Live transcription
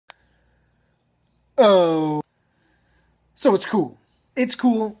Oh, so it's cool. It's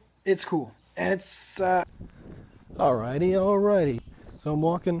cool. It's cool. And it's, alrighty. So I'm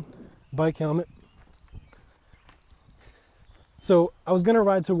walking, bike helmet. So I was gonna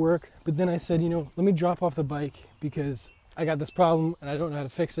ride to work, but then I said, let me drop off the bike because I got this problem and I don't know how to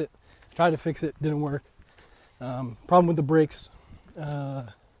fix it. Tried to fix it, didn't work. Problem with the brakes. So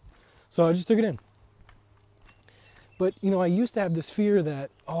I just took it in. But I used to have this fear that,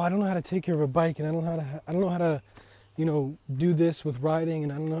 I don't know how to take care of a bike, and I don't know how to, do this with riding,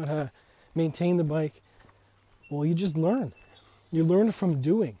 and I don't know how to maintain the bike. Well, you just learn. You learn from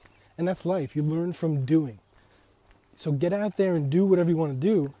doing, and that's life. You learn from doing. So get out there and do whatever you want to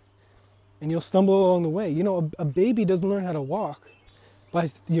do, and you'll stumble along the way. A baby doesn't learn how to walk by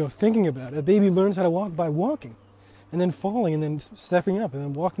thinking about it. A baby learns how to walk by walking, and then falling, and then stepping up, and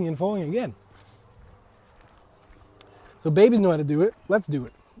then walking and falling again. So babies know how to do it. Let's do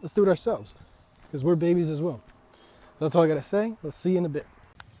it. Let's do it ourselves, because we're babies as well. So that's all I got to say. Let's see you in a bit.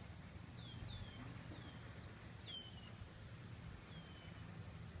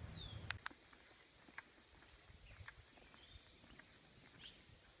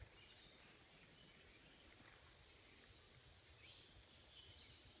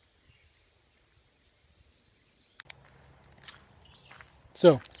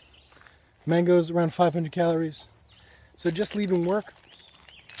 So, mangoes around 500 calories. So just leaving work,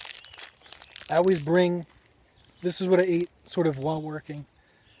 I always bring, this is what I ate sort of while working.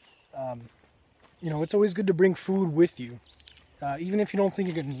 It's always good to bring food with you, even if you don't think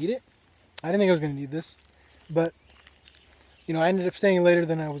you're going to need it. I didn't think I was going to need this, but, I ended up staying later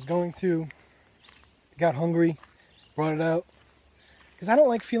than I was going to. Got hungry, brought it out, because I don't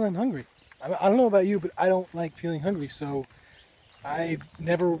like feeling hungry. I don't know about you, but I don't like feeling hungry, so I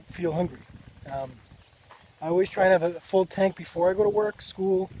never feel hungry. I always try and have a full tank before I go to work,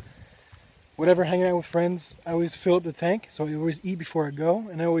 school, whatever, hanging out with friends. I always fill up the tank, so I always eat before I go,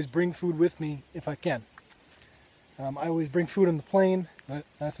 and I always bring food with me if I can. I always bring food on the plane, but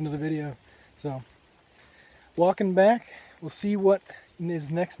that's another video. So, walking back, we'll see what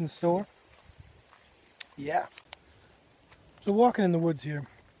is next in store. Yeah. So walking in the woods here,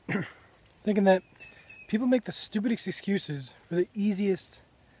 thinking that people make the stupidest excuses for the easiest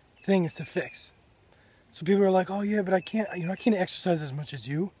things to fix. So people are like, oh yeah, but I can't exercise as much as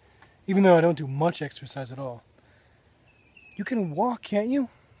you, even though I don't do much exercise at all. You can walk, can't you?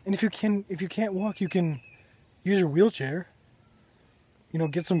 And if you can't walk, you can use your wheelchair.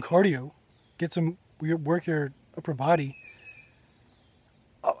 Get some cardio, work your upper body.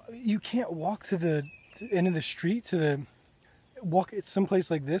 You can't walk to the end of the street, walk at some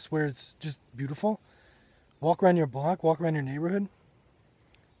place like this where it's just beautiful. Walk around your block, walk around your neighborhood.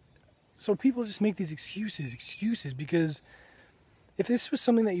 So people just make these excuses, because if this was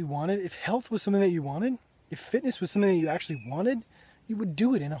something that you wanted, if health was something that you wanted, if fitness was something that you actually wanted, you would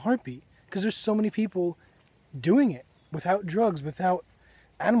do it in a heartbeat. Because there's so many people doing it without drugs, without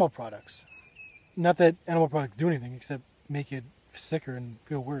animal products. Not that animal products do anything except make it sicker and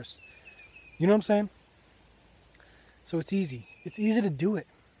feel worse. You know what I'm saying? So it's easy. It's easy to do it.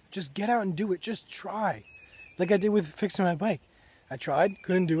 Just get out and do it. Just try. Like I did with fixing my bike. I tried,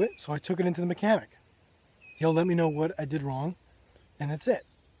 couldn't do it, so I took it into the mechanic. He'll let me know what I did wrong, and that's it.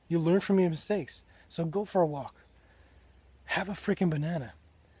 You learn from your mistakes. So go for a walk. Have a freaking banana.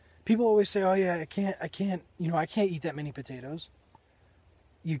 People always say, oh yeah, I can't eat that many potatoes.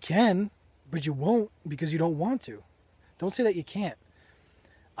 You can, but you won't because you don't want to. Don't say that you can't.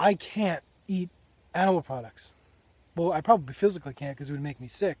 I can't eat animal products. Well, I probably physically can't because it would make me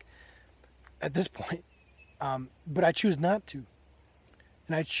sick at this point. But I choose not to.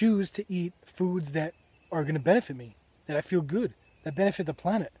 And I choose to eat foods that are going to benefit me, that I feel good, that benefit the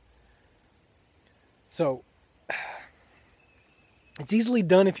planet. So, it's easily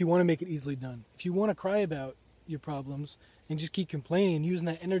done if you want to make it easily done. If you want to cry about your problems and just keep complaining and using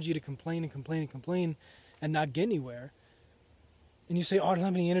that energy to complain and not get anywhere, and you say, oh, I don't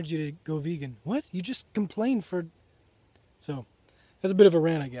have any energy to go vegan. What? You just complain for... So, that's a bit of a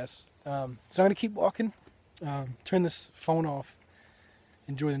rant, I guess. So I'm going to keep walking, turn this phone off,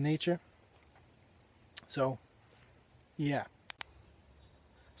 enjoy the nature. So, yeah.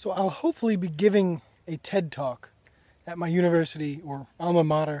 So I'll hopefully be giving a TED Talk at my university, or alma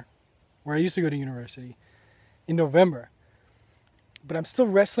mater, where I used to go to university, in November. But I'm still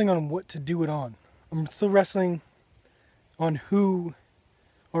wrestling on what to do it on. I'm still wrestling on who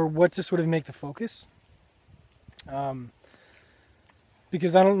or what to sort of make the focus.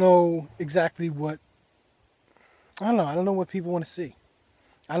 Because I don't know exactly what... I don't know what people want to see.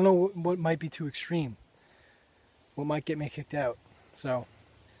 I don't know what might be too extreme. What might get me kicked out. So,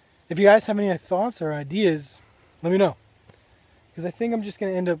 If you guys have any thoughts or ideas, let me know. Because I think I'm just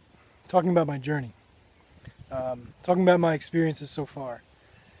going to end up talking about my journey. Talking about my experiences so far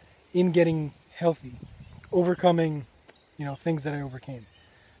in getting healthy, overcoming, things that I overcame.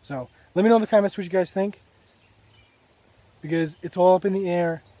 So let me know in the comments what you guys think, because it's all up in the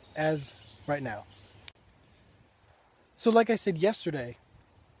air as right now. So like I said yesterday,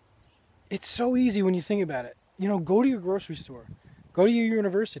 it's so easy when you think about it. Go to your grocery store, go to your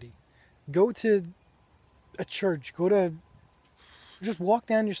university, go to a church, just walk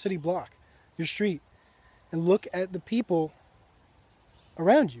down your city block, your street, and look at the people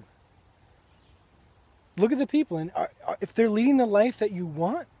around you. Look at the people, and if they're leading the life that you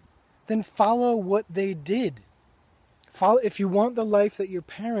want, then follow what they did. If you want the life that your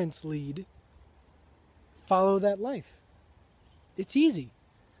parents lead, follow that life. It's easy.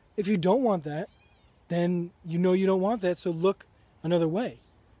 If you don't want that, then you don't want that, so look another way.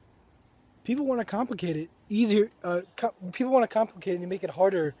 People want to complicate it easier. People want to complicate it and make it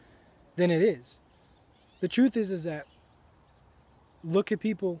harder than it is. The truth is that look at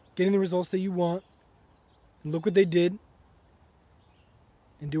people getting the results that you want, and look what they did,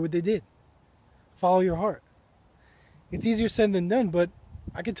 and do what they did. Follow your heart. It's easier said than done, but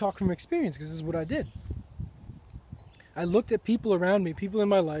I can talk from experience because this is what I did. I looked at people around me, people in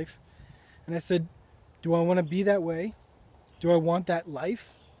my life, and I said, do I want to be that way? Do I want that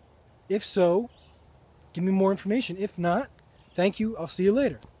life? If so, give me more information. If not, thank you, I'll see you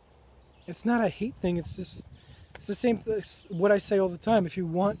later. It's not a hate thing, it's the same thing, what I say all the time. If you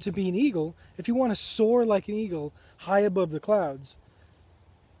want to be an eagle, if you want to soar like an eagle high above the clouds,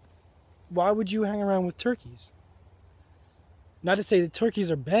 why would you hang around with turkeys? Not to say that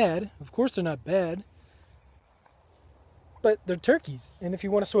turkeys are bad. Of course they're not bad. But they're turkeys. And if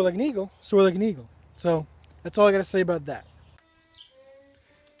you want to soar like an eagle, soar like an eagle. So that's all I got to say about that.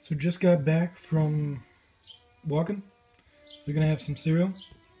 So just got back from walking. We're going to have some cereal.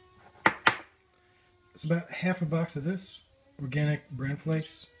 It's about half a box of this. Organic bran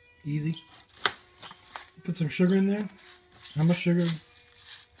flakes. Easy. Put some sugar in there. How much sugar?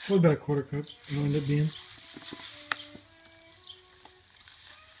 Probably about a quarter cup. It'll end up being.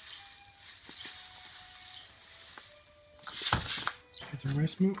 Get some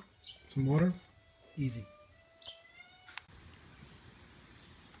rice milk. Some water. Easy.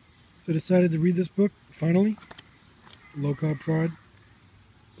 So I decided to read this book, finally. Low Carb Pride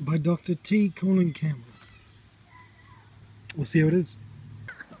by Dr. T. Colin Campbell. We'll see how it is.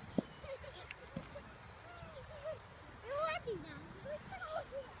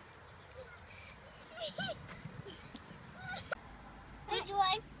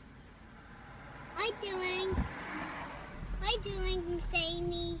 What are you doing,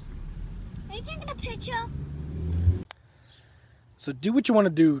 Sammy? Are you taking a picture? So do what you want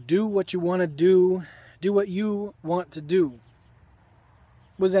to do. Do what you want to do. Do what you want to do.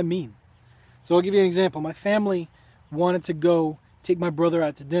 What does that mean? So I'll give you an example. My family wanted to go take my brother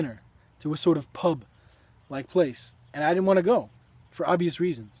out to dinner to a sort of pub-like place. And I didn't want to go for obvious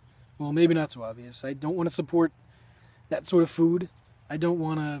reasons. Well, maybe not so obvious. I don't want to support that sort of food. I don't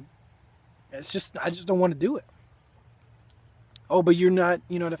want to... I just don't want to do it. Oh, but you're not,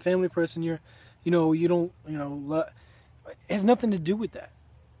 a family person. You don't, it has nothing to do with that.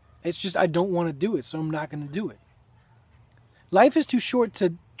 It's just I don't want to do it, so I'm not going to do it. Life is too short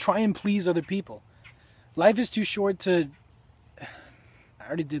to try and please other people. Life is too short to... I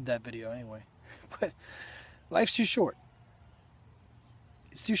already did that video anyway. But life's too short.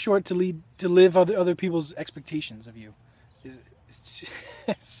 It's too short to live other people's expectations of you. You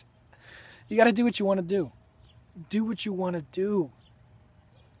got to do what you want to do. Do what you want to do.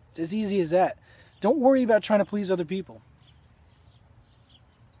 It's as easy as that. Don't worry about trying to please other people.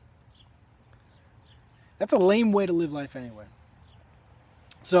 That's a lame way to live life anyway.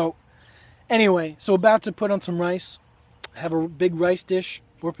 So about to put on some rice. Have a big rice dish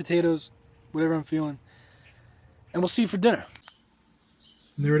or potatoes, whatever I'm feeling. And we'll see you for dinner.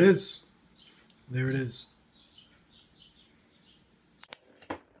 There it is. There it is.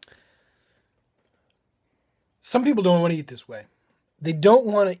 Some people don't want to eat this way. They don't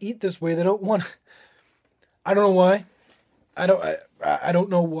want to eat this way. They don't want... I don't know why. I don't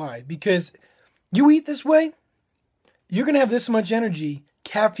know why. Because you eat this way, you're going to have this much energy,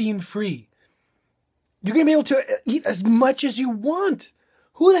 caffeine-free. You're going to be able to eat as much as you want.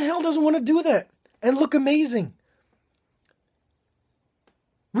 Who the hell doesn't want to do that and look amazing?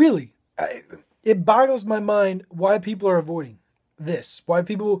 Really. It boggles my mind why people are avoiding this. Why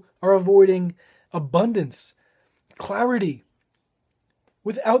people are avoiding abundance, clarity,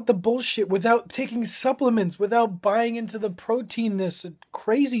 without the bullshit, without taking supplements, without buying into the proteinness,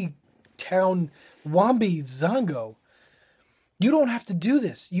 crazy town Wambi Zongo. You don't have to do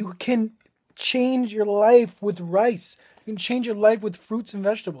this. You can change your life with rice. You can change your life with fruits and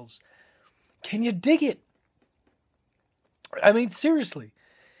vegetables. Can you dig it? I mean, seriously.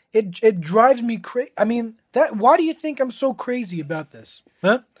 It drives me crazy. I mean, why do you think I'm so crazy about this?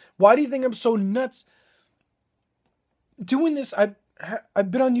 Huh? Why do you think I'm so nuts doing this? I've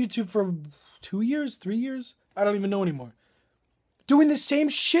been on YouTube for 2 years, 3 years. I don't even know anymore. Doing the same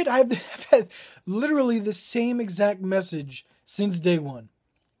shit. I've had literally the same exact message since day one.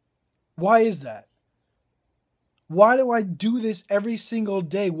 Why is that? Why do I do this every single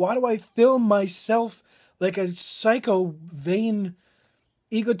day? Why do I film myself like a psycho, vain,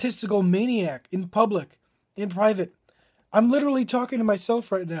 egotistical maniac in public, in private? I'm literally talking to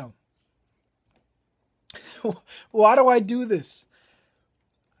myself right now. Why do I do this?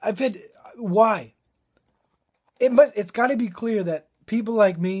 Why? It's got to be clear that people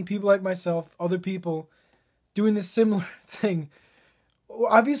like me, people like myself, other people doing this similar thing,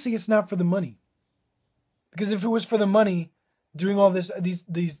 well, obviously it's not for the money. Because if it was for the money, doing all this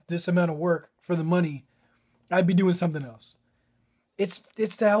amount of work for the money, I'd be doing something else. It's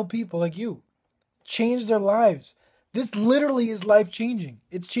to help people like you change their lives. This literally is life-changing.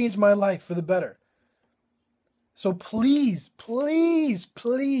 It's changed my life for the better. So please, please,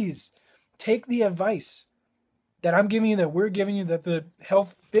 please take the advice that I'm giving you, that we're giving you, that the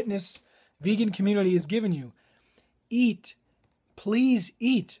health, fitness, vegan community is giving you. Eat. Please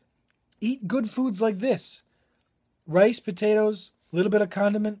eat. Eat good foods like this. Rice, potatoes, a little bit of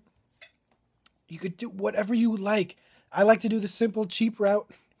condiment. You could do whatever you like. I like to do the simple, cheap route.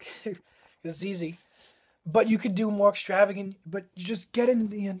 It's easy. But you could do more extravagant. But you just get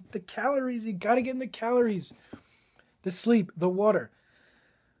in the calories. You got to get in the calories. The sleep, the water.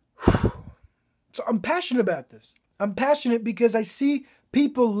 So I'm passionate about this. I'm passionate because I see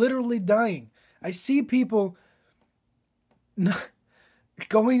people literally dying. I see people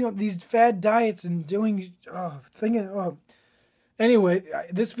going on these fad diets and doing Anyway,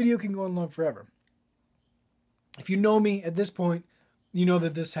 this video can go on long forever. If you know me at this point, you know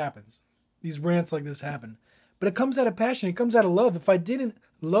that this happens. These rants like this happen. But it comes out of passion. It comes out of love. If I didn't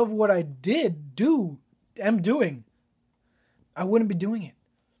love what I am doing, I wouldn't be doing it.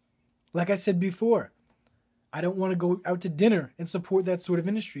 Like I said before, I don't want to go out to dinner and support that sort of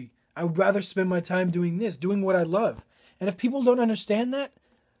industry. I would rather spend my time doing this, doing what I love. And if people don't understand that,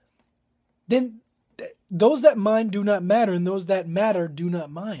 then those that mind do not matter, and those that matter do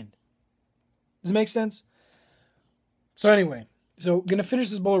not mind. Does it make sense? So anyway, gonna finish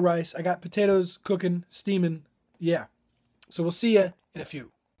this bowl of rice. I got potatoes cooking, steaming. Yeah. So we'll see you in a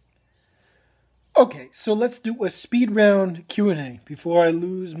few. Okay, so let's do a speed round Q&A before I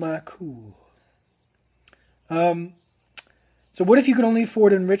lose my cool. So what if you could only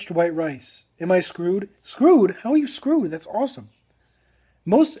afford enriched white rice? Am I screwed? Screwed? How are you screwed? That's awesome.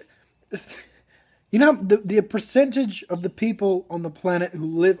 The percentage of the people on the planet who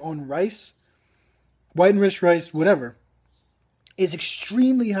live on rice, white enriched rice, whatever, is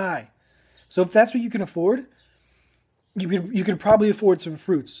extremely high. So if that's what you can afford, you could probably afford some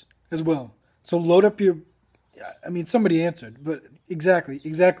fruits as well. So load up somebody answered, but exactly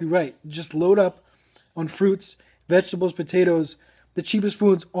right. Just load up on fruits, vegetables, potatoes, the cheapest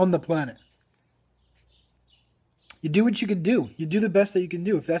foods on the planet. You do what you can do. You do the best that you can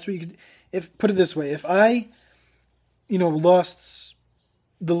do. If that's what you can, put it this way, if I, lost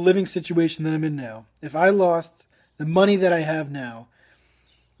the living situation that I'm in now, if I lost the money that I have now,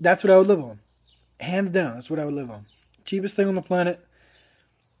 that's what I would live on. Hands down, that's what I would live on. Cheapest thing on the planet.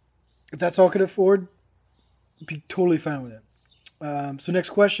 If that's all I could afford, I'd be totally fine with it. So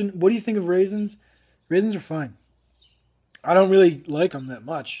next question, what do you think of raisins? Raisins are fine. I don't really like them that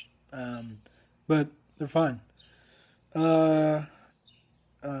much, but they're fine. Probably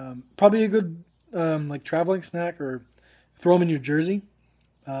a good traveling snack, or throw them in your jersey.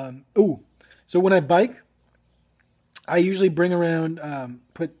 So when I bike, I usually bring around,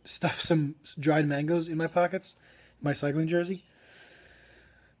 some dried mangoes in my pockets, my cycling jersey.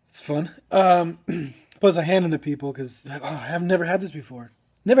 It's fun. Plus I hand them to people because I have never had this before.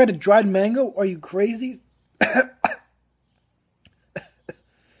 Never had a dried mango? Are you crazy?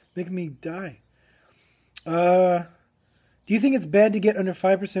 Making me die. Do you think it's bad to get under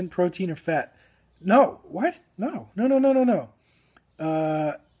 5% protein or fat? No. What? No.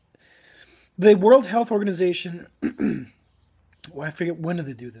 The World Health Organization, I forget when did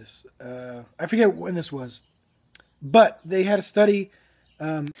they do this. I forget when this was. But they had a study.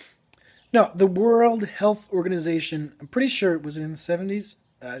 The World Health Organization, I'm pretty sure it was in the 70s.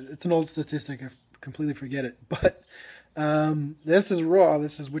 It's an old statistic. I completely forget it. But This is raw.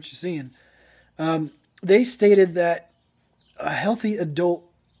 This is what you're seeing. They stated that a healthy adult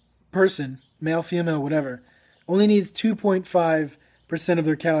person, male, female, whatever, only needs 2.5% of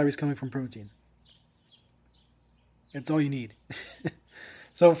their calories coming from protein. That's all you need.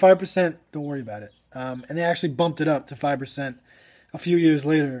 So 5%, don't worry about it. And they actually bumped it up to 5% a few years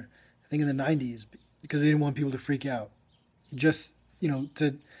later, I think in the 90s, because they didn't want people to freak out. Just, so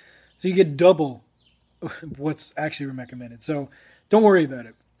you get double what's actually recommended. So don't worry about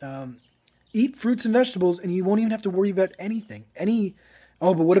it. Eat fruits and vegetables, and you won't even have to worry about anything.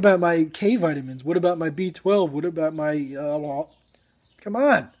 But what about my K vitamins? What about my B12? What about my... come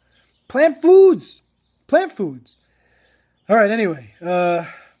on. Plant foods. Plant foods. All right, anyway.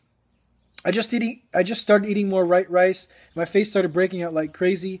 I just started eating more rice. My face started breaking out like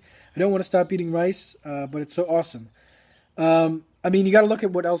crazy. I don't want to stop eating rice, but it's so awesome. You got to look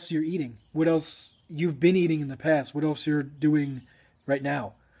at what else you're eating. What else you've been eating in the past. What else you're doing right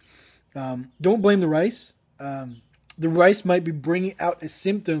now. Don't blame the rice. The rice might be bringing out a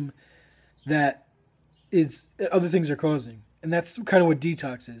symptom that other things are causing. And that's kind of what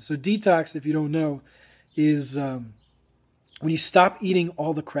detox is. So detox, if you don't know, is when you stop eating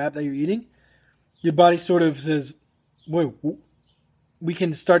all the crap that you're eating, your body sort of says, wait, we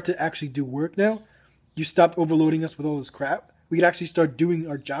can start to actually do work now. You stopped overloading us with all this crap. We could actually start doing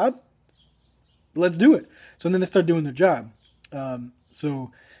our job. Let's do it. So then they start doing their job. So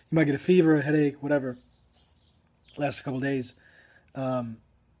you might get a fever, a headache, whatever. Lasts a couple of days.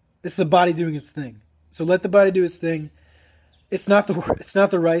 It's the body doing its thing. So let the body do its thing. It's not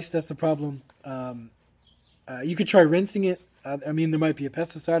the rice that's the problem. You could try rinsing it. There might be a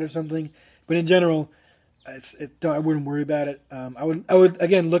pesticide or something, but in general, I wouldn't worry about it. I would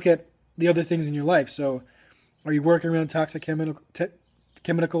again look at the other things in your life. So, are you working around toxic chemicals?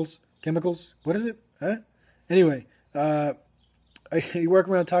 What is it? Huh? Anyway, are you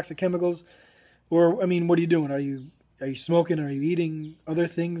working around toxic chemicals? Or, what are you doing? Are you smoking? Are you eating other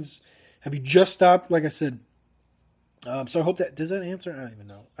things? Have you just stopped? Like I said. So I hope does that answer? I don't even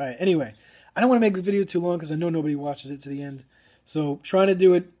know. All right. Anyway, I don't want to make this video too long because I know nobody watches it to the end. So trying to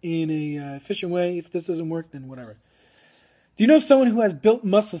do it in a efficient way. If this doesn't work, then whatever. Do you know someone who has built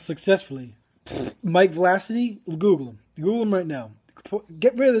muscle successfully? Mike Vlacity? Google him. Google him right now.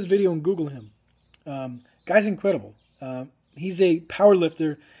 Get rid of this video and Google him. Guy's incredible. He's a power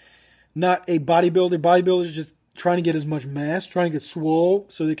lifter. Not a bodybuilder. Bodybuilders are just trying to get as much mass, trying to get swole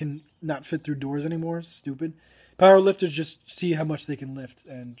so they can not fit through doors anymore. It's stupid. Power lifters just see how much they can lift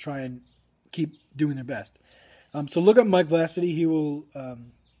and try and keep doing their best. So look up Mike Vlacity. He will.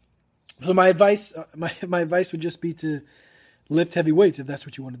 So my advice would just be to lift heavy weights if that's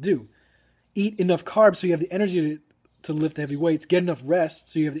what you want to do. Eat enough carbs so you have the energy to lift the heavy weights. Get enough rest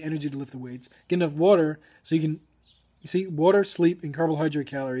so you have the energy to lift the weights. Get enough water so you can. You see, water, sleep, and carbohydrate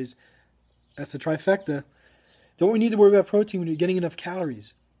calories. That's the trifecta. Don't need to worry about protein when you're getting enough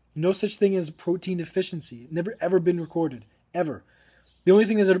calories. No such thing as protein deficiency. Never ever been recorded. Ever. The only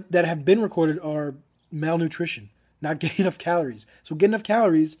things that have been recorded are malnutrition, not getting enough calories. So get enough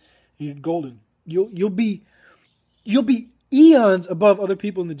calories and you're golden. You'll be eons above other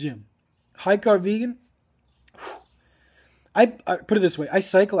people in the gym. High carb vegan. I put it this way. I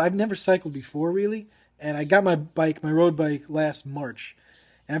cycle. I've never cycled before really. And I got my road bike last March.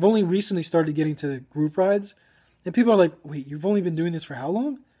 And I've only recently started getting to group rides. And people are like, wait, you've only been doing this for how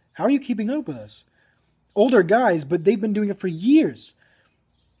long? How are you keeping up with us? Older guys, but they've been doing it for years.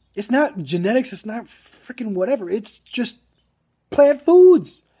 It's not genetics. It's not freaking whatever. It's just plant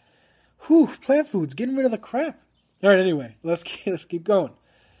foods. Plant foods. Getting rid of the crap. All right, anyway, let's keep going.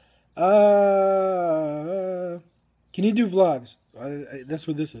 Can you do vlogs? That's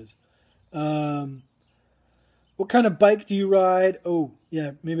what this is. What kind of bike do you ride? Oh,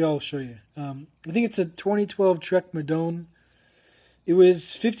 yeah, maybe I'll show you. I think it's a 2012 Trek Madone. It was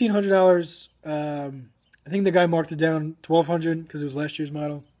 $1,500. I think the guy marked it down $1,200 because it was last year's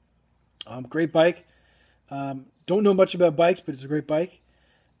model. Great bike. Don't know much about bikes, but it's a great bike.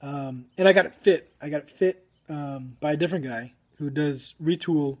 And I got it fit. By a different guy who does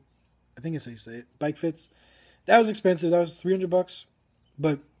retool. I think it's how you say it. Bike fits. That was expensive. That was $300,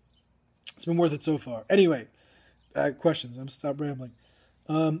 but it's been worth it so far. Anyway, questions. I'm stop rambling.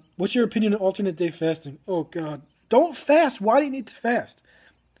 What's your opinion on alternate day fasting? Oh God, don't fast. Why do you need to fast?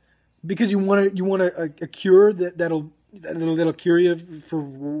 Because you want a cure that'll cure you for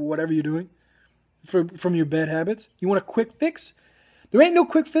whatever you're doing, from your bad habits. You want a quick fix? There ain't no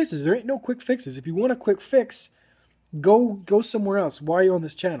quick fixes. If you want a quick fix, go somewhere else. Why are you on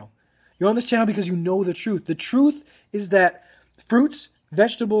this channel? You're on this channel because you know the truth. The truth is that fruits,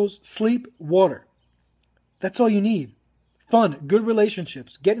 vegetables, sleep, water. That's all you need. fun, good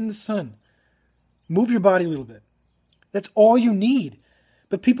relationships, get in the sun, move your body a little bit. That's all you need.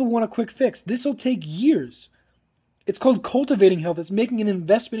 But people want a quick fix. This will take years. It's called cultivating health. It's making an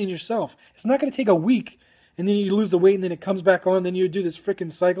investment in yourself. It's not going to take a week and then you lose the weight and then it comes back on. Then you do this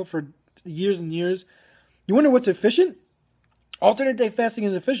freaking cycle for years and years. You wonder what's efficient? Alternate day fasting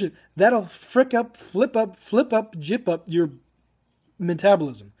is efficient. That'll flip up, jip up your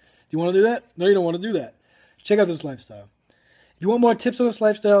metabolism. Do you want to do that? No, you don't want to do that. Check out this lifestyle. If you want more tips on this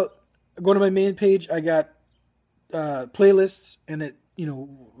lifestyle, go to my main page. I got playlists and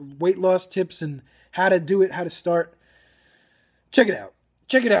weight loss tips and how to do it, how to start. Check it out.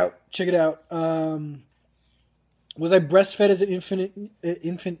 Was I breastfed as an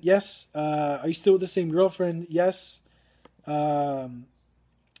infant? Yes. Are you still with the same girlfriend? Yes. Do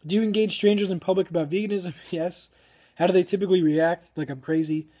you engage strangers in public about veganism? Yes. How do they typically react? Like I'm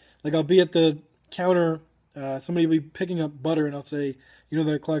crazy. Like I'll be at the counter, somebody will be picking up butter and I'll say,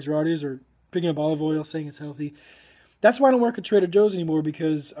 that clogs your arteries, or picking up olive oil saying it's healthy. That's why I don't work at Trader Joe's anymore,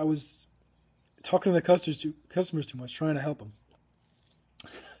 because I was talking to the customers too much, trying to help them.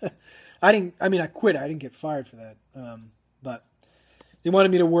 I quit. I didn't get fired for that. But they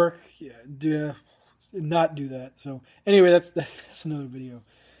wanted me to work, not do that. So anyway, that's another video.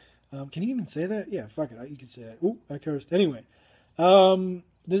 Can you even say that? Yeah, fuck it. You can say that. Ooh, I cursed. Anyway,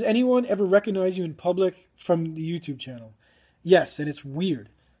 does anyone ever recognize you in public from the YouTube channel? Yes, and it's weird,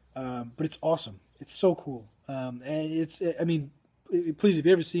 but it's awesome. It's so cool. And please, if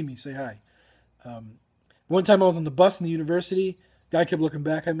you ever see me, say hi. One time I was on the bus in the university. Guy kept looking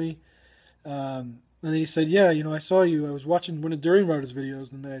back at me. And then he said, yeah, I saw you. I was watching one of During Rider's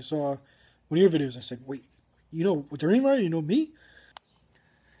videos, and then I saw one of your videos. I said, wait, During Rider? You know me?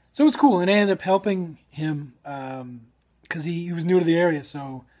 So it's cool. And I ended up helping him because he was new to the area.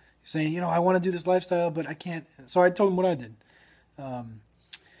 So he's saying, I want to do this lifestyle, but I can't. So I told him what I did.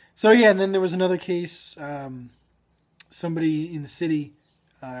 And then there was another case, somebody in the city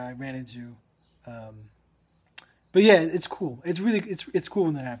I ran into. But yeah, it's cool. It's cool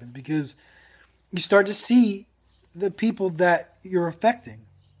when that happens, because you start to see the people that you're affecting,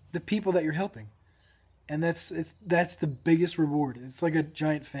 the people that you're helping, and that's the biggest reward. It's like a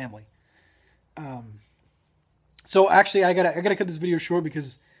giant family. So actually, I gotta cut this video short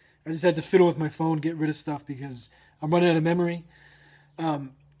because I just had to fiddle with my phone, get rid of stuff because I'm running out of memory.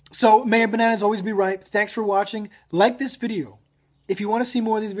 So may your bananas always be ripe. Thanks for watching. Like this video. If you want to see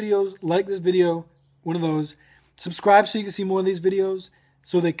more of these videos, like this video, one of those. Subscribe so you can see more of these videos,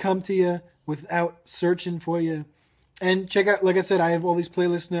 so they come to you without searching for you. And check out, like I said, I have all these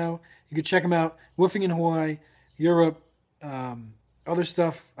playlists now. You can check them out. Woofing in Hawaii, Europe, other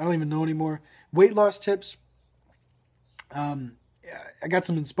stuff I don't even know anymore. Weight loss tips. I got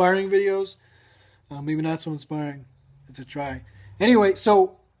some inspiring videos. Maybe not so inspiring. It's a try. Anyway,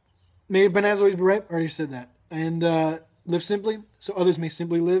 so may your bananas always be ripe. I already said that. And live simply so others may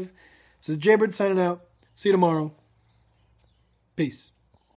simply live. This is Jaybird signing out. See you tomorrow. Peace.